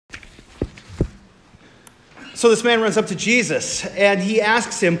So this man runs up to Jesus and he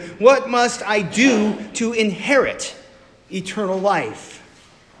asks him, "What must I do to inherit eternal life?"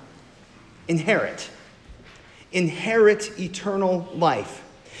 Inherit. Inherit eternal life.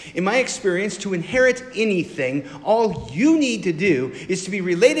 In my experience, to inherit anything, all you need to do is to be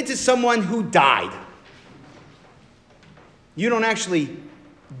related to someone who died. You don't actually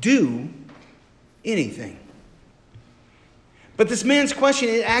do anything. But this man's question,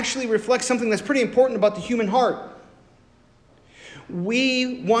 it actually reflects something that's pretty important about the human heart.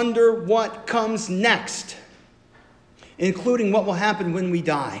 We wonder what comes next, including what will happen when we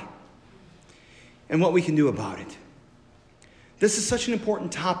die and what we can do about it. This is such an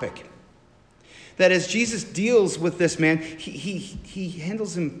important topic that as Jesus deals with this man, he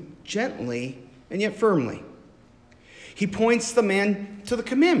handles him gently and yet firmly. He points the man to the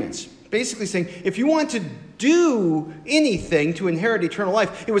commandments, basically saying, if you want to do anything to inherit eternal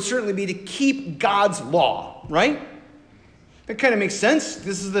life, it would certainly be to keep God's law, right? That kind of makes sense.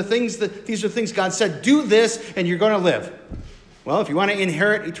 These are things God said, do this and you're going to live. Well, if you want to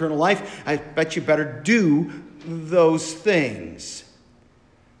inherit eternal life, I bet you better do those things.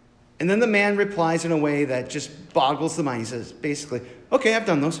 And then the man replies in a way that just boggles the mind. He says, basically, okay, I've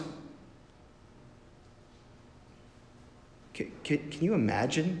done those. Can you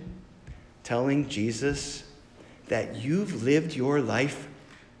imagine telling Jesus that you've lived your life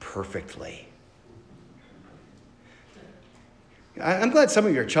perfectly? I'm glad some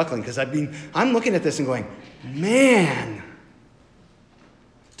of you are chuckling because I'm looking at this and going, man,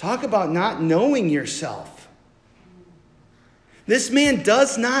 talk about not knowing yourself. This man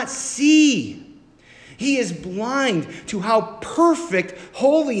does not see. He is blind to how perfect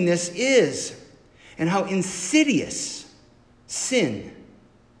holiness is and how insidious sin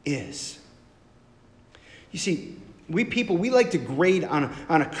is. You see, we people, we like to grade on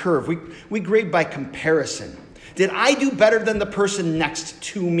a curve. We grade by comparison. Did I do better than the person next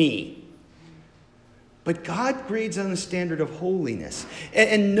to me? But God grades on the standard of holiness.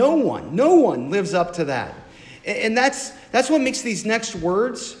 And no one lives up to that. And that's what makes these next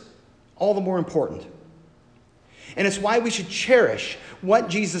words all the more important. And it's why we should cherish what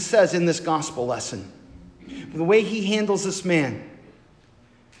Jesus says in this gospel lesson. The way he handles this man.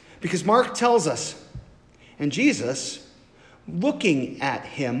 Because Mark tells us, and Jesus, looking at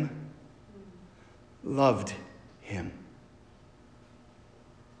him, loved him.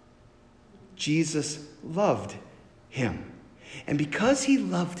 Jesus loved him. And because he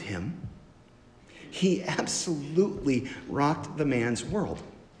loved him, he absolutely rocked the man's world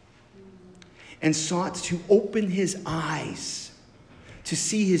and sought to open his eyes to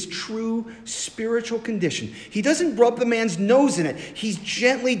see his true spiritual condition. He doesn't rub the man's nose in it. He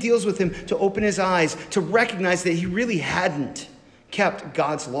gently deals with him to open his eyes, to recognize that he really hadn't kept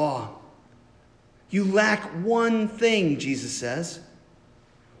God's law. You lack one thing, Jesus says.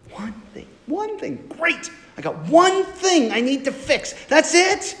 One thing. Great. I got one thing I need to fix. That's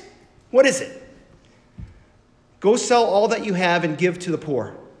it. What is it? Go sell all that you have and give to the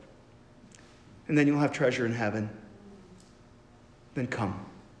poor. And then you'll have treasure in heaven. Then come,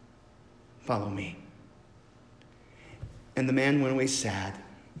 follow me. And the man went away sad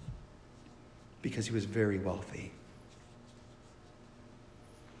because he was very wealthy.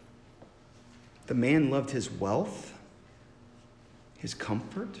 The man loved his wealth, his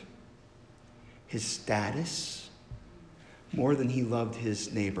comfort, his status, more than he loved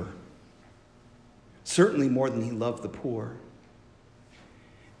his neighbor. Certainly more than he loved the poor,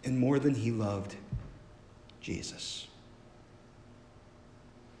 and more than he loved Jesus.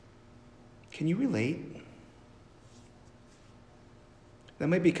 Can you relate? That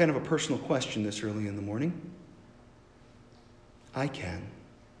might be kind of a personal question this early in the morning. I can.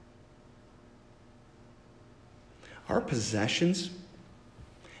 Our possessions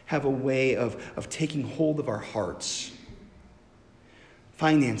have a way of taking hold of our hearts.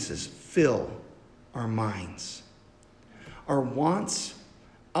 Finances fill our minds. Our wants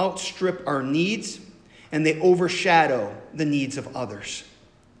outstrip our needs, and they overshadow the needs of others.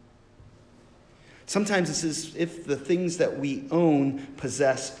 Sometimes it's as if the things that we own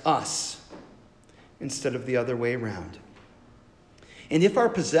possess us instead of the other way around. And if our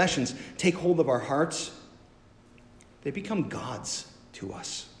possessions take hold of our hearts, they become gods to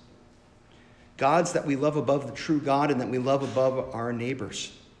us. Gods that we love above the true God and that we love above our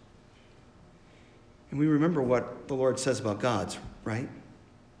neighbors. And we remember what the Lord says about gods, right?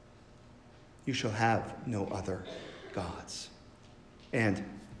 You shall have no other gods. And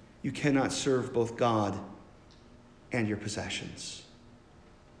you cannot serve both God and your possessions.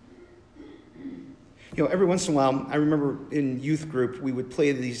 You know, every once in a while, I remember in youth group, we would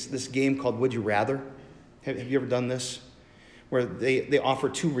play this game called Would You Rather. Have you ever done this? Where they offer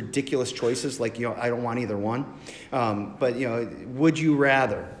two ridiculous choices, like, I don't want either one. But, would you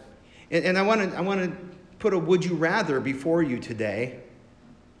rather? And I want to put a would you rather before you today.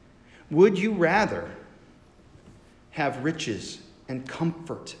 Would you rather have riches and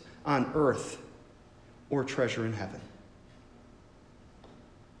comfort on earth or treasure in heaven?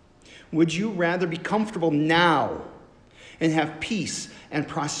 Would you rather be comfortable now and have peace and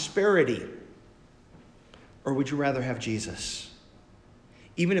prosperity? Or would you rather have Jesus?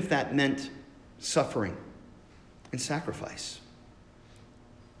 Even if that meant suffering and sacrifice.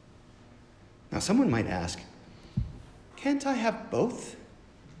 Now, someone might ask, can't I have both?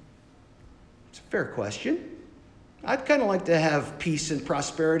 It's a fair question. I'd kind of like to have peace and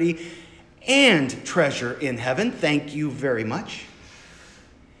prosperity and treasure in heaven. Thank you very much.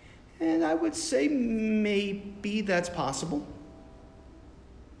 And I would say maybe that's possible.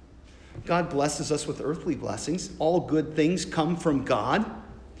 God blesses us with earthly blessings. All good things come from God.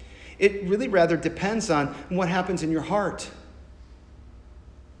 It really rather depends on what happens in your heart.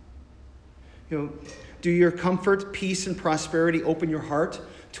 Do your comfort, peace, and prosperity open your heart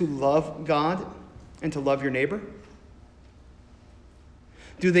to love God and to love your neighbor?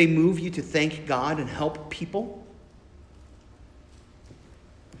 Do they move you to thank God and help people?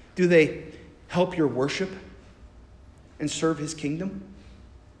 Do they help your worship and serve his kingdom?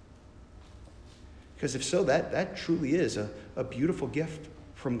 Because if so, that truly is a beautiful gift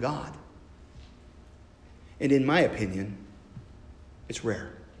from God. And in my opinion, it's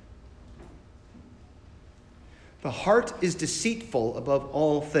rare. The heart is deceitful above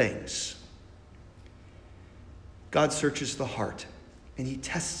all things. God searches the heart, and he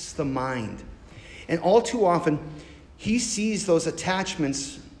tests the mind. And all too often, he sees those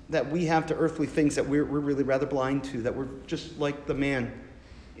attachments that we have to earthly things that we're really rather blind to, that we're just like the man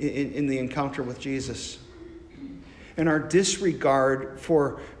in the encounter with Jesus. And our disregard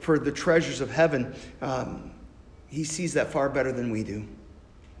for the treasures of heaven, he sees that far better than we do.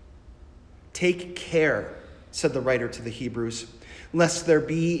 Take care, said the writer to the Hebrews, lest there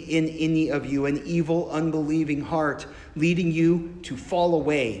be in any of you an evil, unbelieving heart, leading you to fall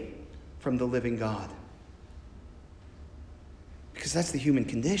away from the living God. Because that's the human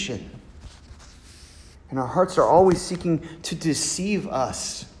condition. And our hearts are always seeking to deceive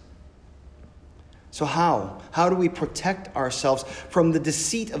us. So how? How do we protect ourselves from the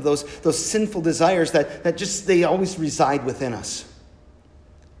deceit of those sinful desires that just, they always reside within us?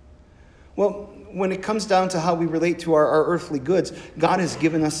 Well, when it comes down to how we relate to our earthly goods, God has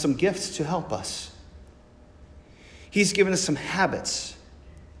given us some gifts to help us. He's given us some habits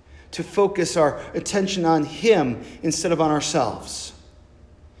to focus our attention on him instead of on ourselves.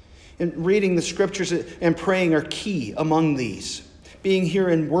 And reading the scriptures and praying are key among these. Being here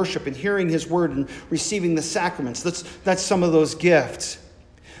in worship and hearing his word and receiving the sacraments, that's some of those gifts.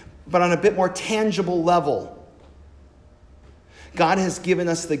 But on a bit more tangible level, God has given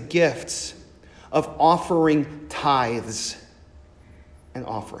us the gifts of offering tithes and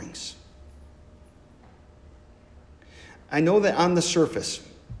offerings. I know that on the surface,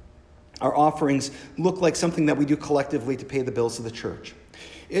 our offerings look like something that we do collectively to pay the bills of the church.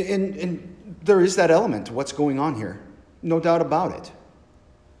 And there is that element to what's going on here. No doubt about it.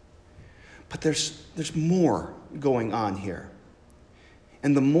 But there's more going on here.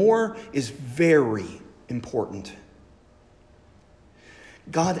 And the more is very important.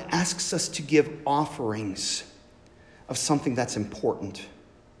 God asks us to give offerings of something that's important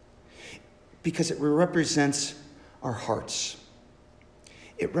because it represents our hearts.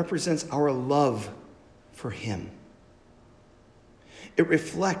 It represents our love for him. It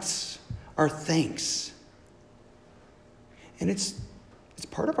reflects our thanks. And it's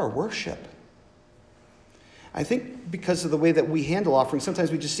part of our worship. I think because of the way that we handle offerings,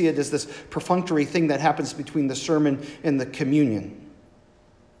 sometimes we just see it as this perfunctory thing that happens between the sermon and the communion.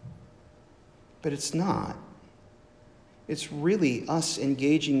 But it's not. It's really us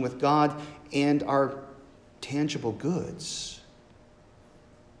engaging with God and our tangible goods.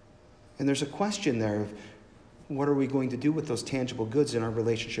 And there's a question there of what are we going to do with those tangible goods in our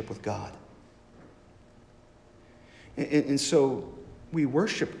relationship with God? And so we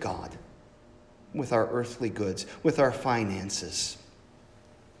worship God with our earthly goods, with our finances.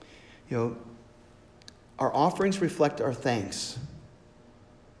 Our offerings reflect our thanks.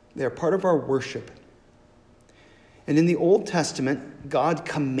 They are part of our worship. And in the Old Testament, God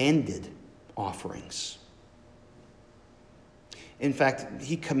commanded offerings. In fact,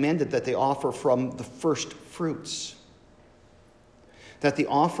 he commanded that they offer from the first fruits. That the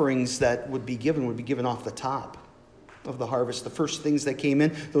offerings that would be given off the top. of the harvest. The first things that came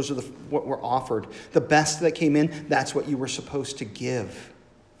in, those are what were offered. The best that came in, that's what you were supposed to give.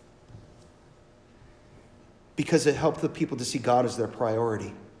 Because it helped the people to see God as their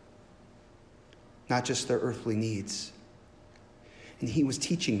priority, not just their earthly needs. And he was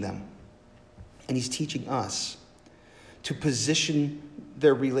teaching them, and he's teaching us to position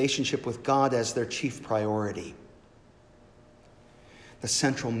their relationship with God as their chief priority, the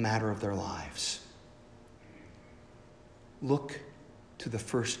central matter of their lives. Look to the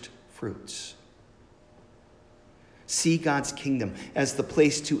first fruits. See God's kingdom as the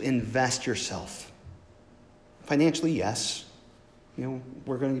place to invest yourself. Financially, yes.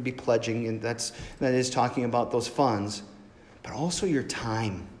 We're going to be pledging, and that is talking about those funds, but also your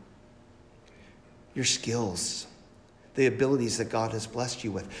time, your skills, the abilities that God has blessed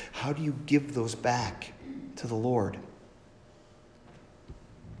you with. How do you give those back to the Lord?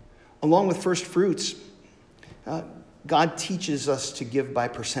 Along with first fruits, God teaches us to give by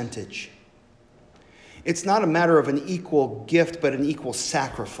percentage. It's not a matter of an equal gift, but an equal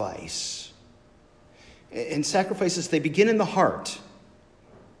sacrifice. And sacrifices, they begin in the heart.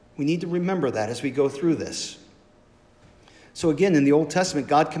 We need to remember that as we go through this. So again, in the Old Testament,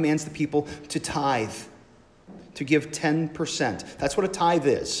 God commands the people to tithe, to give 10%. That's what a tithe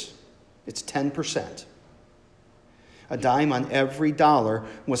is. It's 10%. A dime on every dollar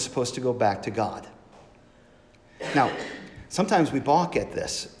was supposed to go back to God. Now, sometimes we balk at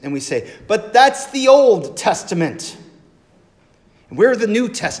this and we say, but that's the Old Testament. We're the New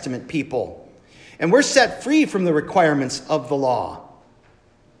Testament people. And we're set free from the requirements of the law.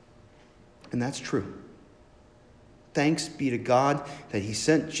 And that's true. Thanks be to God that he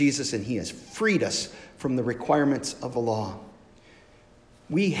sent Jesus and he has freed us from the requirements of the law.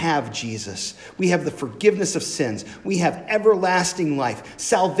 We have Jesus. We have the forgiveness of sins. We have everlasting life.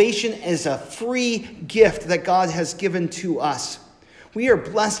 Salvation is a free gift that God has given to us. We are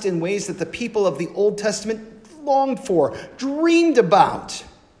blessed in ways that the people of the Old Testament longed for, dreamed about.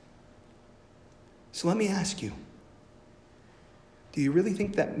 So let me ask you, do you really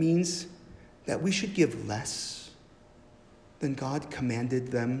think that means that we should give less than God commanded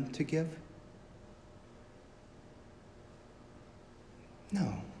them to give?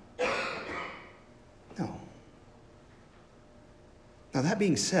 No. Now, that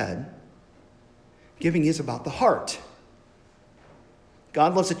being said, giving is about the heart.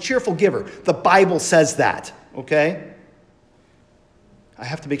 God loves a cheerful giver. The Bible says that, okay? I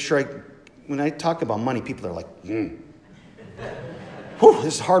have to make sure when I talk about money, people are like, Whew,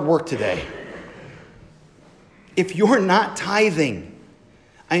 this is hard work today. If you're not tithing,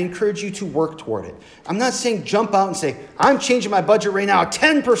 I encourage you to work toward it. I'm not saying jump out and say, I'm changing my budget right now,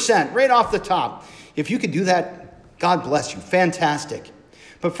 10%, right off the top. If you could do that, God bless you, fantastic.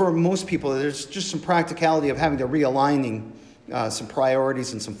 But for most people, there's just some practicality of having to realigning some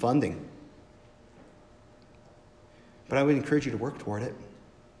priorities and some funding. But I would encourage you to work toward it.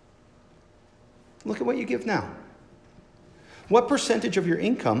 Look at what you give now. What percentage of your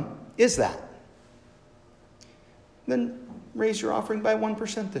income is that? Then raise your offering by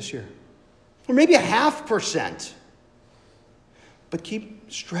 1% this year. Or maybe 0.5%. But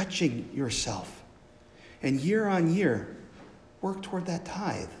keep stretching yourself. And year on year, work toward that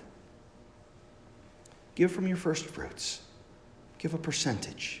tithe. Give from your first fruits. Give a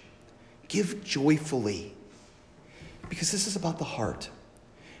percentage. Give joyfully. Because this is about the heart.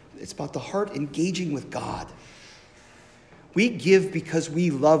 It's about the heart engaging with God. We give because we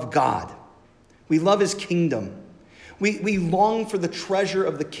love God. We love his kingdom. We long for the treasure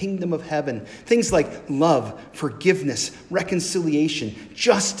of the kingdom of heaven. Things like love, forgiveness, reconciliation,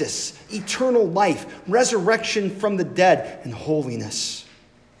 justice, eternal life, resurrection from the dead, and holiness.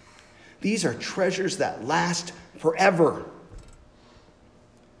 These are treasures that last forever.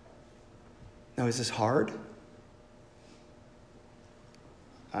 Now, is this hard?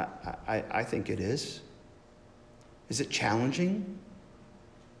 I think it is. Is it challenging?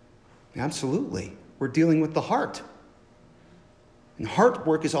 Absolutely. We're dealing with the heart. And heart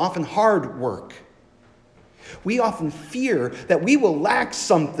work is often hard work. We often fear that we will lack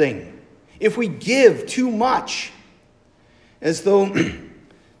something if we give too much, as though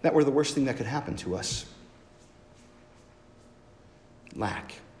that were the worst thing that could happen to us.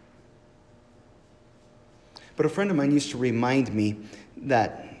 Lack. But a friend of mine used to remind me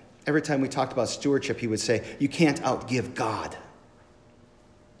that every time we talked about stewardship, he would say, you can't outgive God.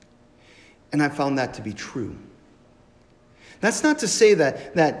 And I found that to be true. That's not to say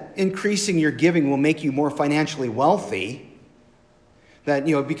that increasing your giving will make you more financially wealthy. That,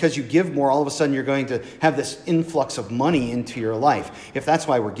 because you give more, all of a sudden you're going to have this influx of money into your life. If that's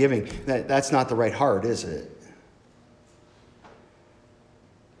why we're giving, that's not the right heart, is it?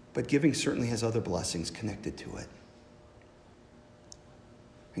 But giving certainly has other blessings connected to it.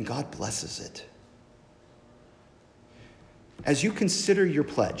 And God blesses it. As you consider your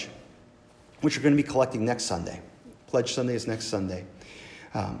pledge, which you're going to be collecting next Sunday, Pledge Sunday is next Sunday,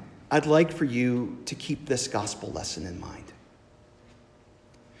 I'd like for you to keep this gospel lesson in mind.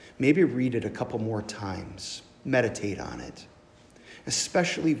 Maybe read it a couple more times. Meditate on it.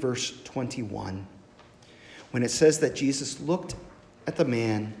 Especially verse 21, when it says that Jesus looked at the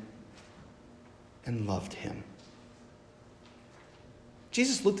man and loved him.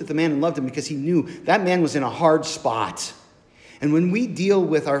 Jesus looked at the man and loved him because he knew that man was in a hard spot. And when we deal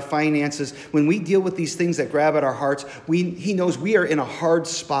with our finances, when we deal with these things that grab at our hearts, he knows we are in a hard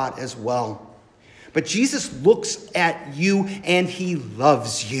spot as well. But Jesus looks at you and he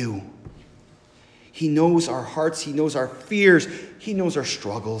loves you. He knows our hearts. He knows our fears. He knows our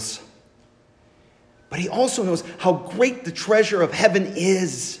struggles. But he also knows how great the treasure of heaven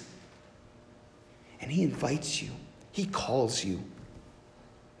is. And he invites you. He calls you.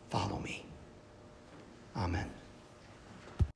 Follow me. Amen.